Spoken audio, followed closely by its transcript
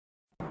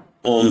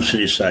Om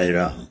Sri Sai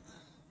Ram.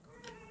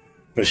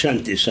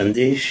 Prashanti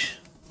Sandesh,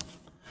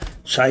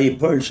 Sai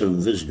Pearls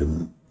of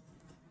Wisdom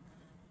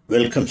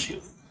welcomes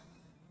you.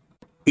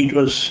 It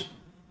was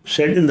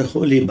said in the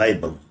Holy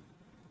Bible,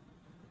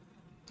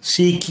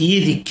 "Seek ye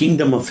the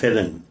kingdom of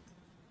heaven,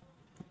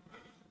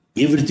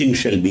 everything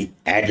shall be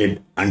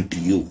added unto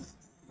you."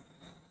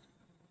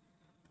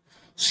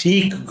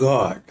 Seek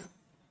God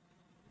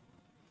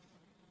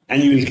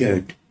and you will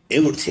get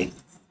everything.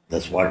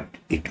 That's what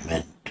it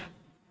meant.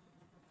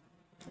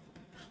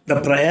 The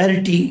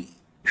priority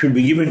should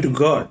be given to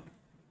God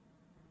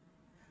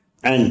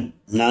and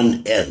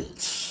none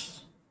else.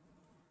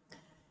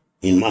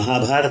 In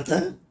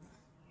Mahabharata,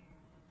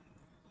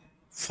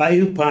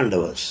 5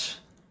 Pandavas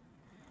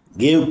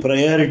gave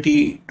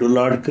priority to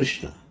Lord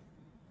Krishna.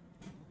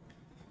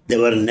 They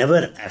were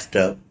never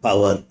after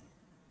power,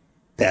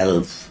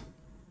 pelf,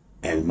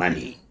 and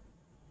money.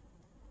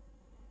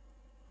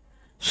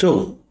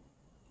 So,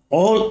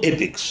 all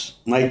epics,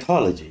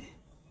 mythology,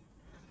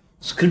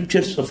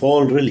 scriptures of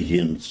all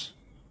religions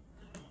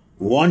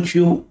want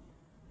you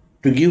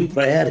to give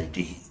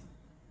priority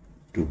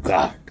to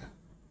God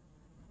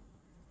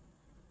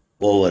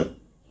over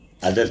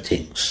other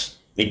things,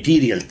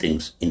 material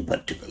things in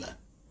particular.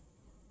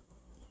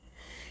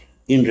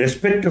 In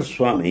respect of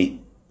Swami,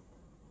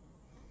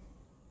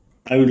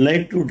 I would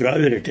like to draw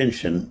your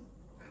attention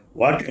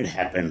what had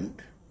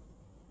happened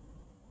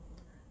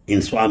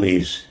in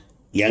Swami's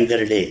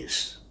younger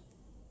days.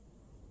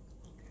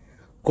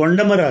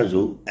 Kondama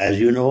Raju, as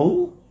you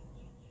know,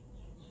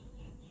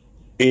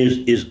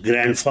 is his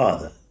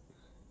grandfather.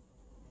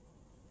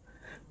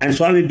 And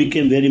Swami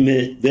became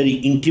very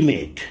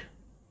intimate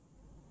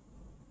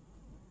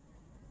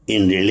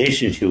in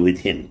relationship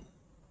with him.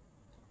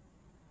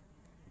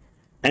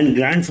 And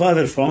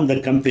grandfather found the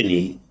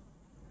company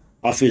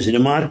of his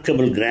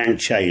remarkable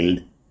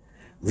grandchild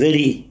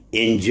very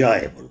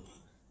enjoyable.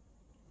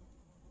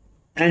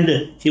 And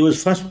he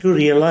was first to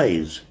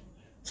realize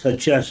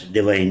Satya's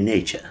divine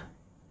nature.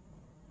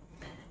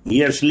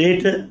 Years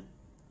later,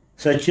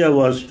 Sathya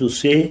was to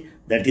say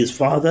that his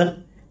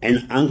father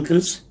and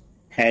uncles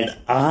had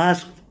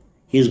asked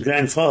his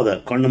grandfather,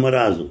 Kondama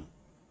Raju,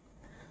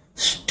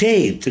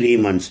 stay 3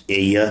 months a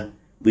year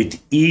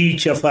with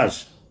each of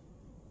us.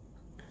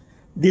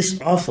 This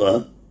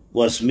offer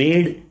was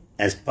made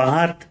as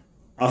part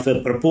of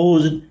a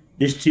proposed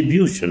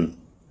distribution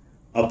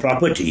of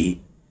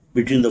property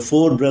between the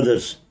 4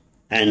 brothers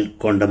and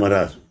Kondama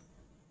Raju,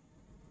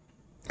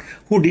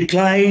 who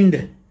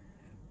declined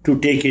to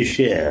take a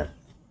share,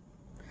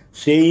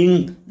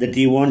 saying that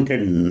he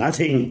wanted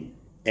nothing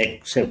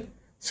except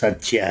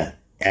Sathya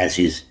as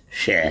his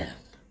share.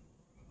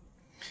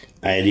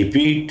 I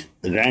repeat,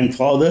 the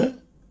grandfather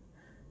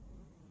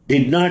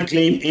did not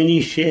claim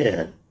any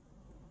share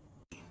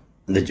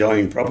in the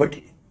joint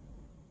property.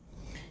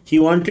 He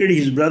wanted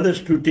his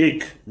brothers to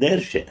take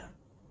their share,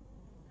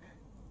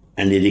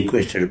 and he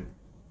requested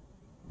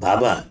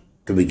Baba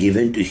to be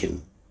given to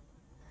him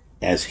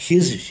as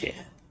his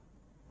share.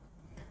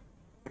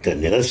 What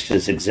an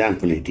illustrious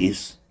example it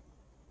is.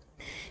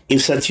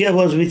 If Sathya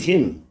was with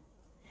him,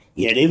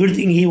 he had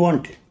everything he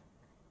wanted.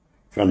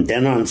 From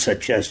then on,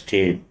 Sathya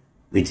stayed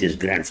with his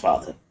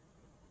grandfather,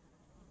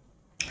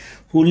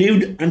 who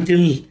lived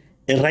until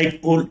a ripe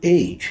old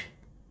age.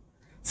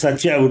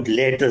 Sathya would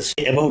later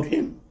say about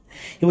him,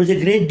 he was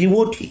a great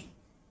devotee,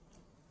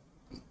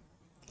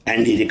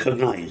 and he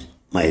recognized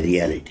my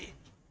reality.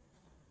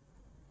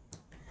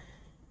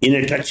 In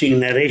a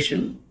touching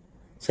narration,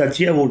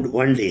 Sathya would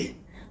one day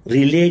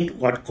relate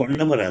what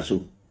Kondama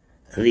Raju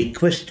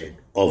requested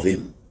of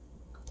him.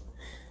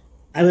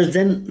 I was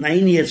then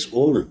 9 years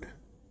old.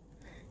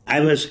 I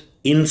was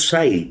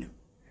inside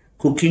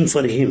cooking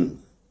for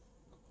him.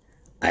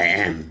 I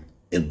am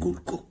a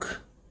good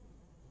cook.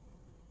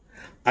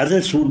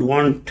 Others would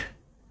want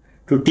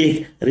to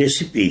take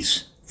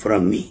recipes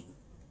from me.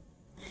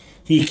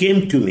 He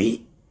came to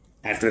me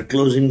after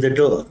closing the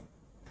door,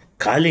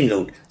 calling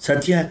out,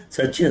 "Sathya,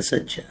 Sathya,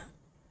 Sathya."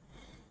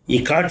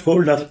 He caught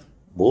hold of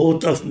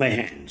both of my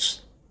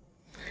hands.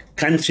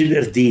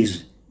 "Consider these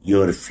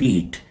your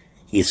feet,"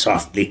 he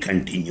softly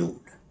continued.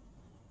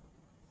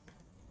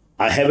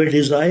 "I have a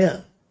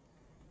desire.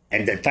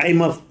 At the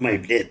time of my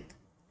death,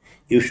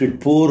 you should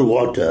pour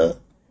water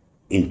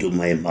into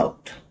my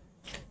mouth."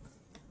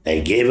 I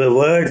gave a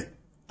word,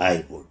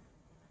 I would.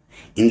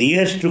 In the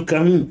years to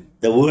come,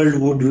 the world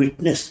would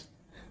witness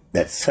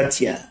that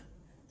Sathya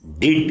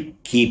did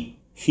keep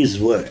his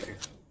word.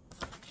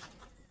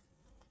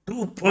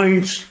 2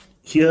 points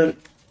here.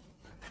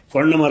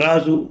 Kondama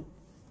Raju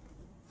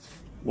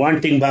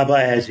wanting Baba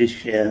as his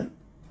share,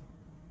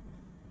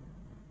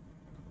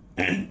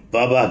 and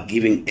Baba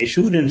giving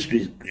assurance to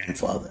his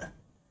grandfather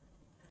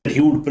that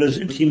he would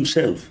present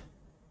himself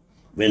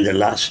when the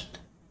last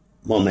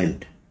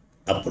moment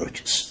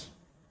approaches.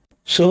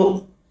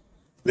 So,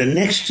 the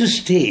next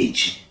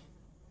stage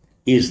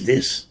is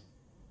this.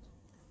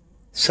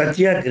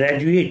 Sathya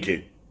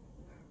graduated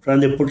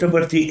from the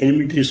Puttaparthi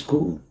Elementary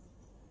School.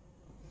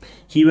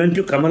 He went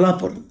to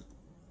Kamalapuram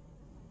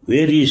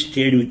where he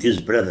stayed with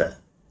his brother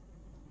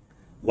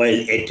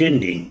while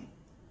attending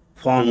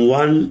Form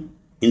 1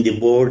 in the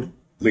board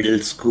middle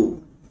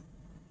school.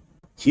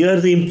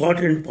 Here the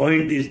important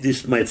point is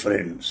this, my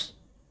friends.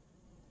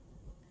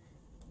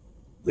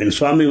 When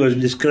Swami was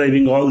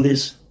describing all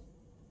this,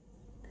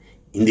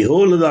 in the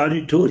whole of the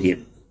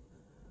auditorium,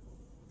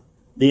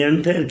 the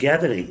entire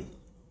gathering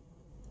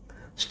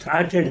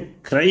started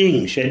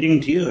crying,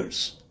 shedding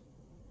tears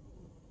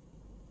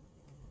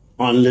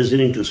on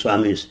listening to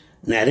Swami's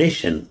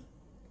narration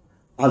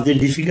of the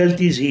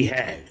difficulties he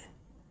had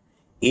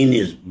in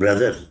his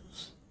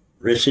brother's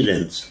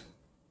residence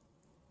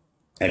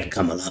at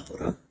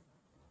Kamalapuram.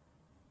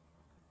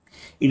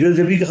 It was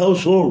a big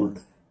household,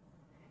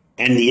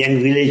 and the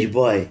young village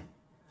boy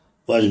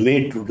was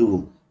made to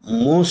do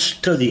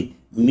most of the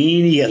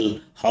menial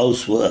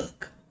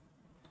housework.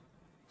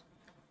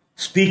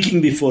 Speaking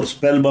before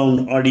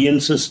spellbound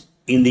audiences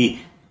in the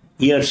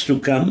years to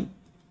come,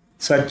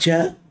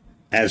 Sathya,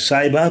 as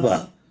Sai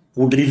Baba,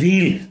 would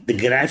reveal the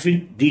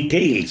graphic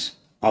details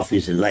of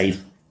his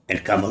life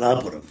at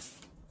Kamalapuram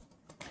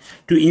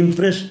to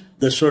impress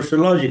the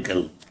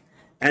sociological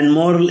and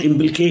moral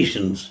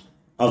implications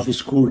of his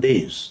school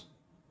days.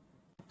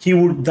 He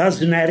would thus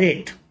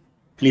narrate,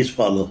 please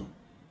follow,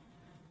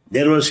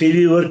 there was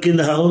heavy work in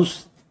the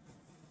house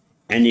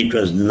and it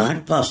was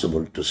not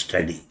possible to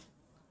study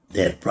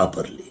there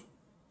properly.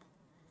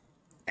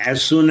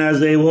 As soon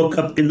as I woke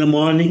up in the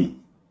morning,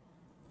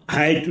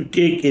 I had to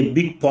take a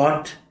big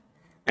pot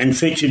and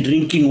fetch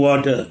drinking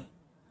water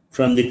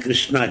from the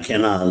Krishna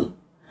canal,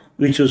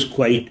 which was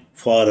quite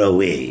far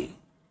away.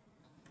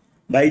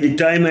 By the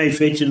time I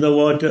fetched the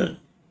water,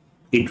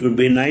 it would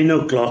be 9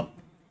 o'clock,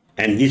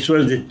 and this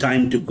was the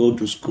time to go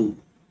to school.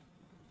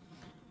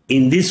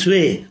 In this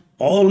way,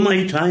 all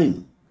my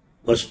time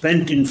was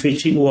spent in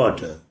fetching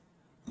water,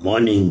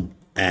 morning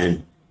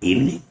and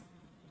evening.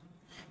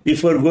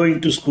 Before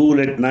going to school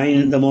at 9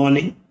 in the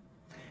morning,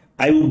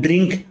 I would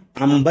drink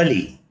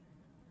ambali,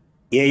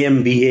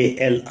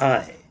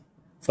 A-M-B-A-L-I,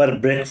 for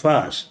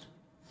breakfast,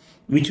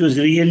 which was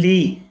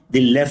really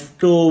the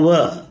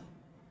leftover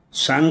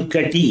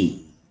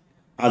sankati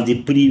of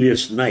the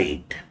previous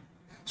night.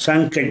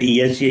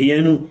 Sankati,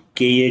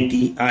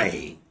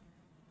 S-A-N-K-A-T-I,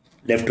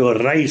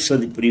 leftover rice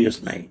of the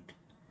previous night,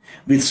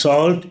 with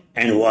salt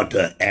and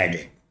water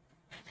added.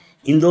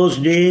 In those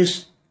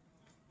days,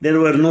 there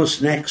were no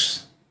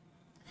snacks.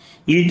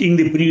 Eating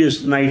the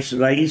previous night's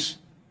rice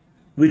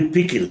with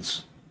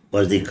pickles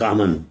was the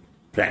common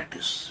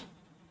practice.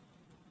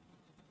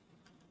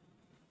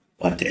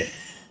 What an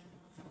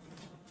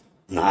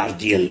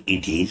ordeal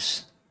it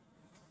is.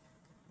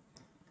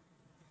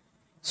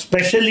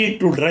 Especially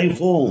to drive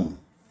home,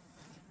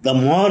 the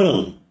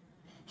moral,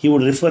 he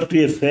would refer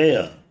to a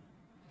fair,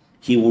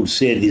 he would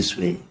say this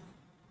way.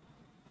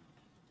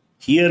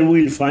 Here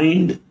we will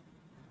find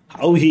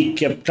how he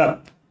kept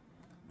up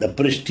the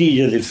prestige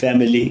of the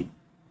family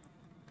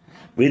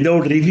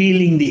without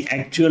revealing the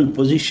actual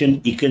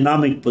position,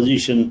 economic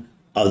position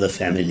of the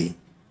family.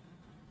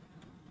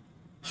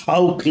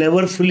 How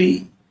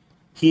cleverly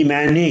he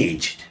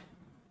managed.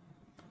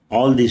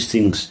 All these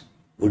things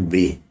would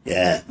be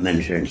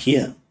mentioned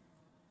here.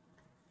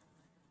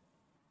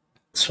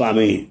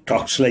 Swami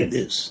talks like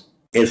this.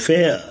 A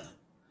fair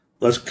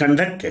was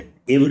conducted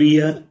every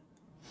year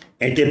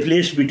at a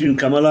place between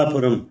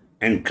Kamalapuram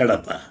and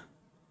Kadapa.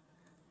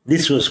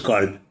 This was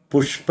called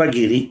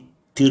Pushpagiri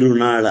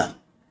Tirunala,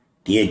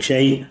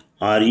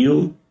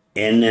 Thirunnalalu,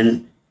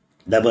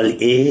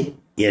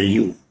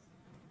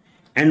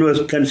 and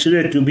was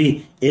considered to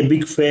be a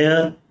big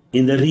fair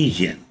in the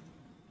region.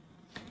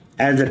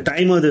 As the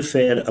time of the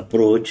fair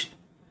approached,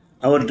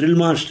 our drill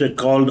master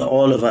called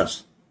all of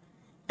us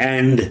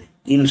and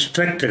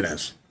instructed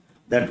us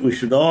that we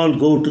should all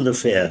go to the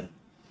fair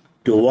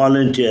to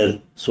volunteer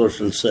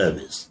social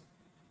service.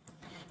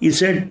 He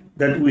said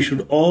that we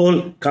should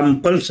all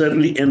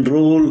compulsorily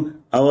enroll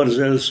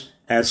ourselves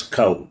as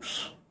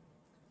scouts.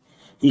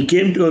 He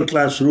came to our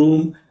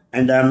classroom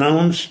and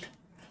announced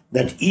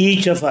that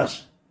each of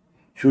us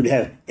should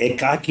have a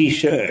khaki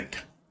shirt,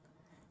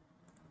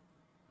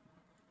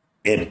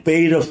 a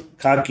pair of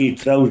khaki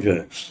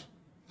trousers,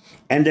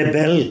 and a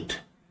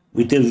belt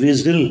with a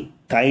whistle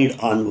tied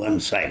on one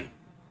side.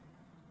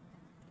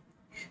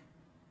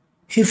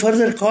 He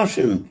further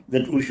cautioned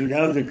that we should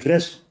have the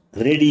dress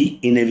ready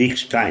in a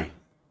week's time.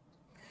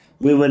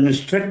 We were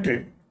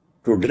instructed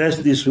to dress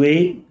this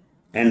way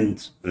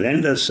and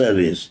render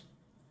service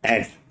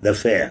at the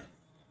fair.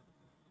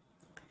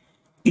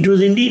 It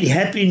was indeed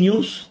happy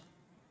news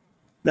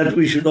that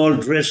we should all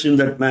dress in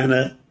that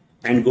manner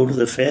and go to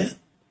the fair.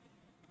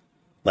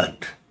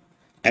 But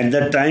at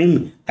that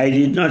time, I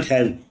did not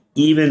have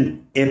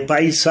even a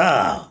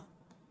paisa,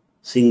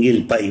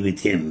 single pai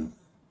with him.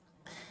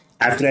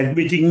 After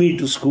admitting me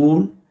to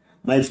school,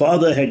 my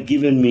father had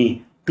given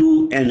me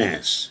 2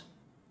 annas,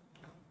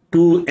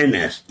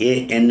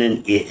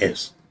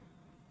 A-N-N-A-S.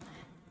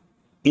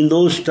 In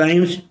those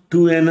times,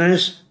 2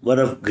 annas were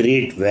of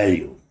great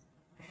value.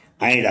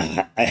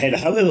 I had,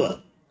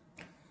 however,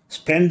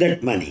 spent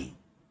that money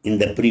in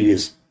the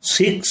previous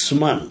 6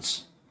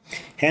 months.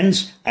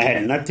 Hence, I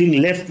had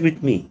nothing left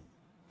with me.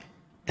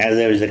 As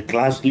I was a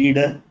class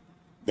leader,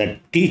 the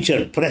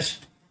teacher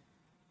pressed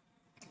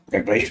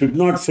that I should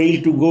not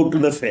fail to go to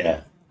the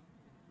fair.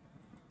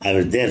 I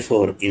was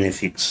therefore in a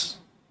fix.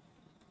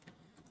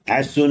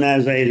 As soon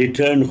as I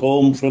returned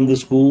home from the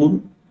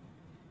school,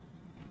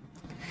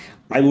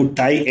 I would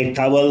tie a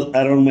towel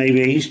around my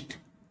waist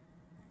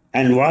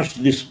and wash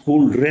the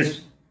school dress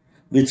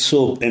with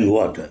soap and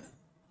water.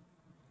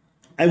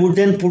 I would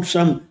then put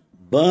some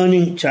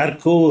burning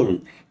charcoal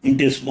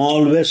into a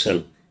small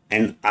vessel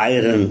and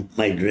iron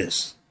my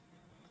dress.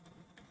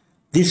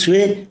 This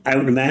way I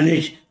would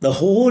manage the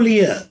whole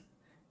year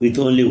with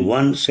only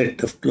one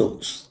set of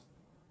clothes.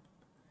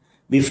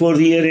 Before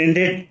the year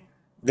ended,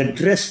 the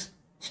dress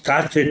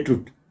started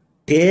to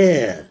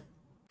tear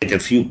at a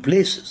few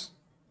places,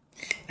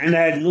 and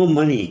I had no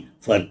money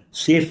for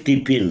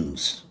safety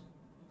pins.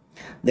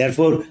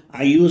 Therefore,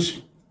 I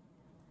used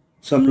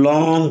some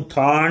long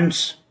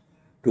thorns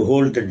to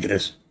hold the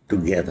dress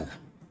together.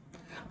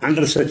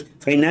 Under such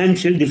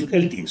financial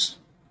difficulties,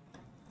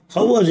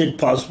 how was it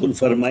possible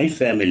for my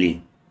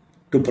family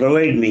to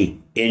provide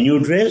me a new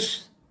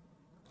dress?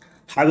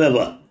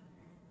 However,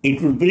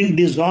 it would bring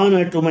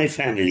dishonor to my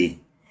family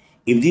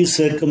if these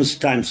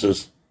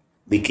circumstances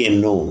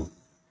became known.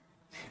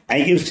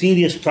 I gave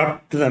serious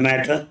thought to the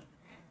matter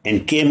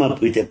and came up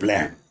with a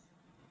plan.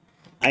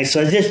 I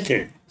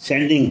suggested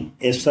sending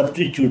a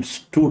substitute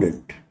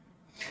student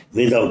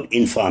without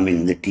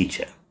informing the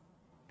teacher.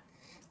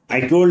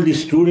 I told the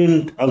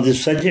student of the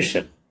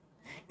suggestion,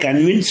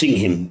 convincing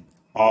him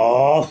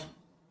of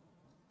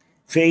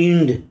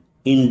feigned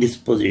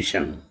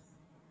indisposition.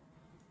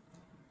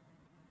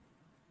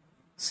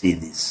 See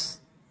this.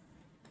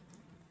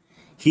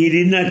 He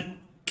did not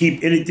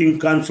keep anything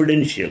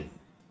confidential.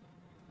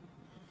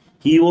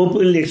 He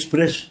openly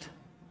expressed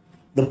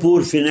the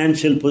poor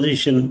financial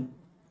position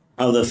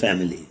of the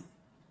family,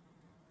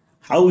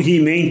 how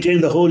he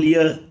maintained the whole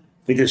year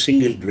with a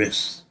single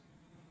dress.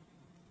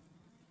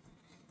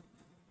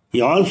 He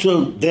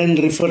also then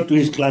referred to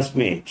his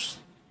classmates.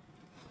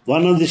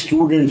 One of the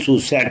students who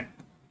sat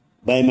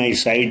by my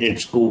side at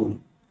school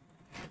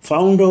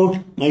found out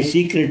my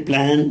secret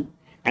plan,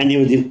 and he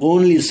was the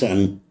only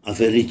son of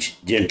a rich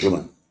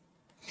gentleman.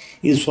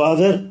 His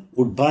father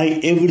would buy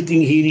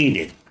everything he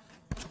needed.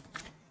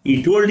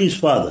 He told his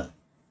father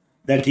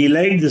that he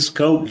liked the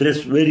scout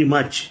dress very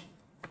much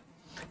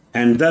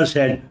and thus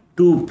had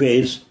 2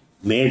 pairs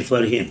made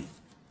for him.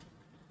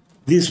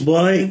 This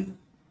boy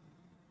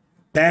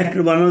packed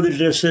one of the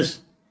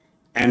dresses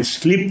and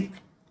slipped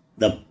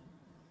the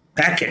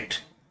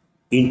packet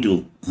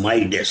into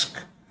my desk,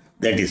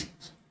 that is,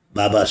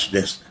 Baba's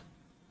desk.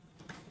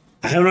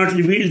 I have not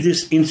revealed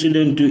this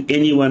incident to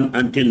anyone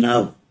until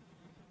now.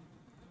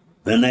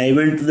 When I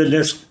went to the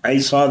desk, I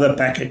saw the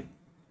packet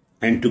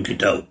and took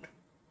it out.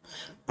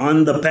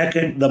 On the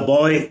packet, the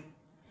boy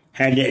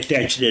had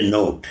attached a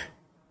note.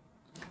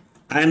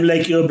 I am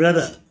like your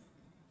brother.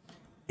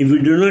 If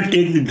you do not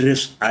take the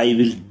dress, I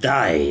will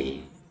die.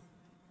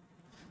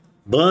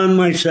 Burn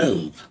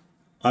myself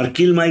or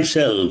kill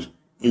myself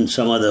in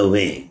some other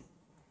way.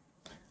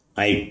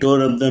 I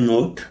tore up the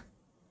note,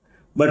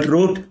 but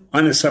wrote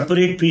on a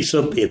separate piece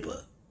of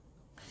paper,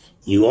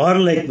 you are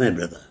like my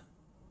brother.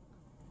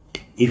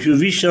 If you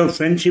wish our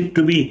friendship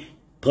to be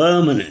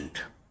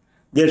permanent,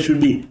 there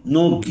should be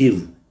no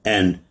give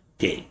and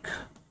take.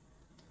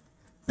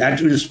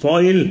 That will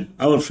spoil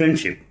our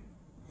friendship.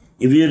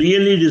 If you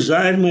really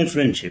desire my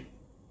friendship,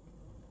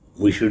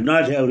 we should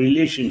not have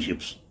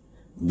relationships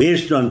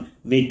based on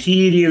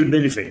material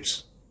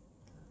benefits.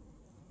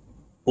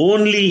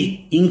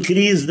 Only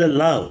increase the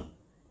love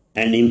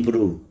and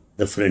improve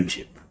the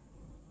friendship.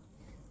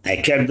 I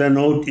kept the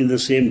note in the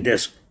same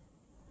desk.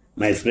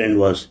 My friend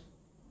was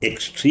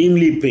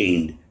extremely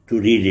pained to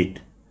read it,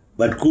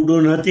 but could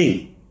do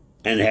nothing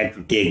and had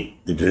to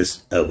take the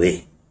dress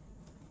away.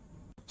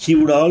 He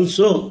would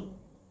also,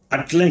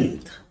 at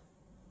length,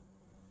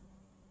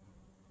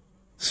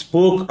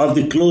 spoke of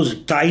the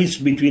close ties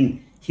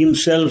between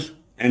himself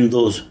and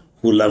those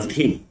who loved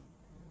him.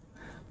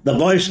 The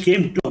boys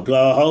came to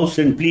our house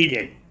and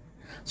pleaded,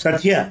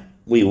 Sathya,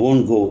 we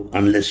won't go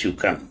unless you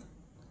come.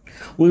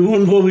 We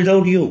won't go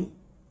without you.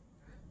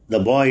 The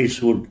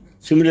boys would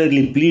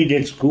similarly plead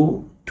at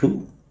school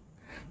too.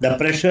 The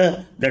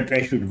pressure that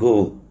I should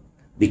go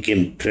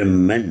became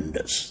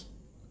tremendous.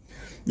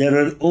 There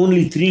were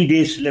only 3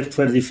 days left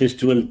for the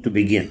festival to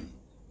begin.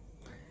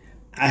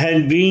 I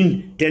had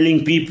been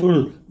telling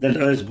people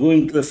that I was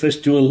going to the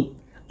festival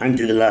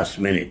until the last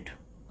minute.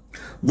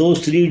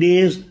 Those 3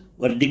 days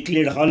were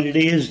declared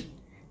holidays,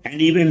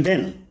 and even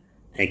then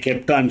I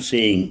kept on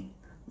saying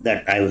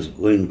that I was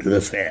going to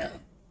the fair.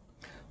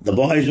 The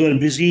boys were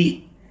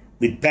busy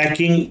with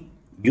packing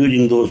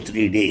during those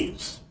 3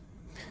 days.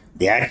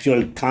 The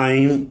actual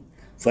time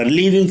for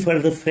leaving for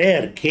the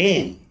fair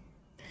came,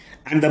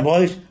 and the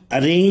boys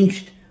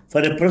arranged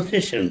for a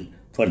procession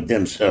for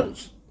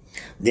themselves.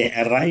 They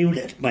arrived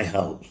at my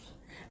house.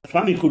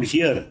 Swami could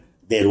hear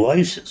their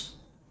voices.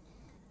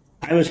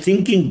 I was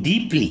thinking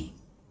deeply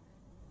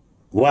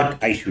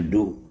what I should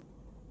do.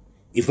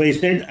 If I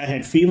said I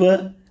had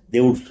fever, they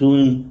would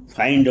soon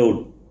find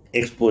out,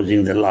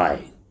 exposing the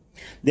lie.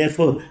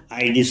 Therefore,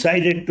 I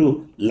decided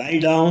to lie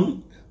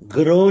down,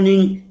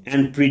 groaning,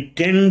 and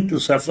pretend to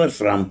suffer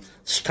from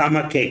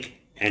stomachache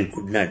and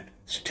could not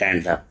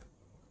stand up.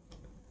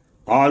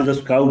 All the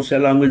scouts,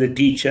 along with the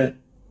teacher,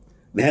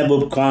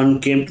 Mehboob Khan,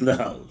 came to the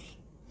house.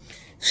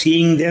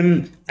 Seeing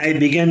them, I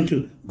began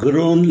to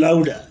groan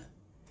louder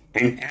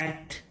and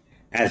act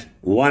as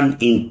one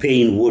in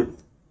pain would.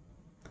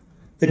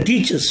 The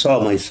teacher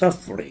saw my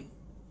suffering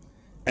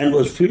and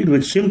was filled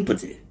with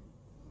sympathy.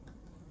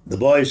 The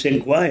boys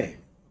inquired,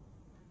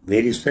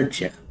 "Where is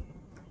Sathya?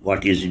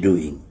 What is he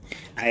doing?"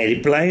 I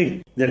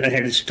replied that I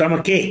had a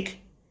stomachache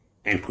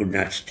and could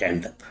not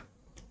stand up.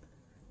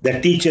 The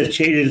teacher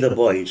chided the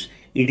boys.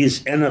 "It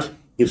is enough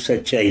if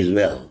Sathya is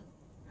well.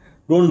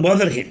 Don't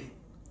bother him.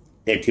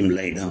 Let him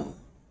lie down.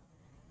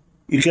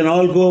 You can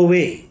all go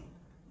away."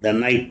 The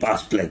night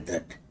passed like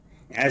that.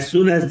 As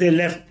soon as they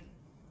left,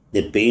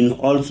 the pain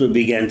also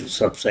began to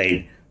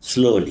subside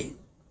slowly.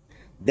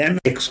 Then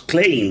I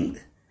exclaimed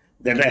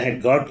that I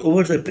had got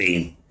over the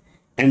pain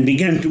and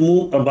began to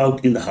move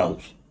about in the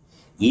house.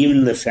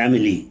 Even the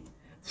family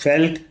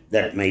felt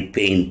that my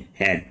pain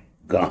had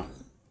gone.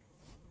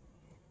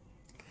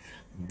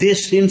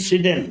 This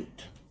incident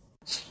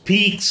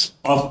speaks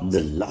of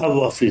the love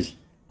of his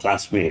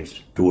classmates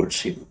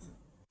towards him.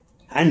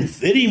 And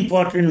very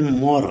important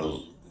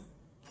moral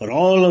for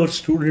all our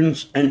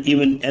students and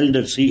even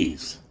elders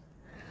is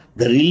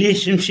the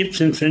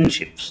relationships and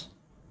friendships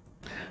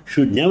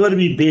should never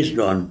be based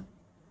on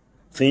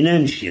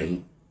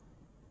financial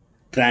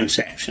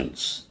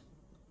transactions.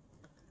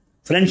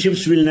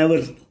 Friendships will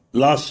never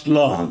last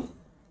long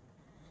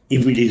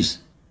if it is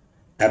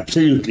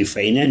absolutely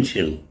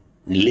financial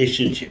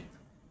relationship.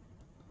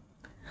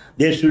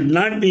 There should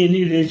not be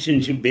any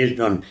relationship based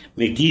on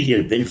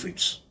material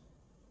benefits.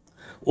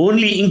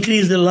 Only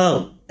increase the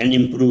love and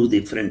improve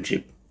the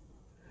friendship.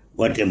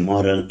 What a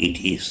moral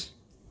it is.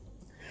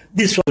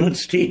 This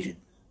was stated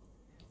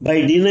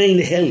by denying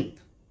the help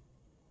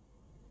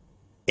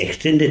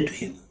extended to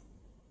him.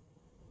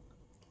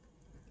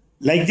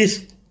 Like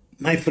this,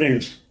 my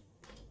friends,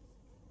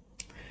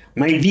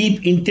 my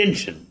deep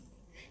intention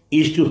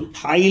is to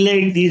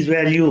highlight these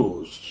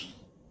values,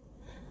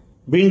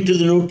 bring to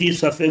the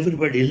notice of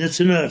everybody,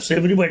 listeners,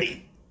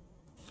 everybody,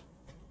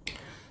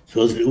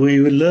 so that we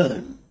will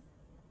learn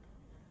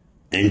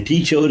and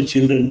teach our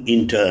children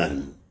in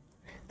turn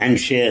and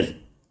share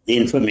the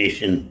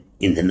information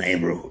in the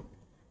neighborhood.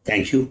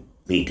 Thank you.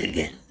 Meet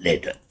again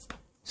later.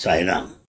 Sai Ram.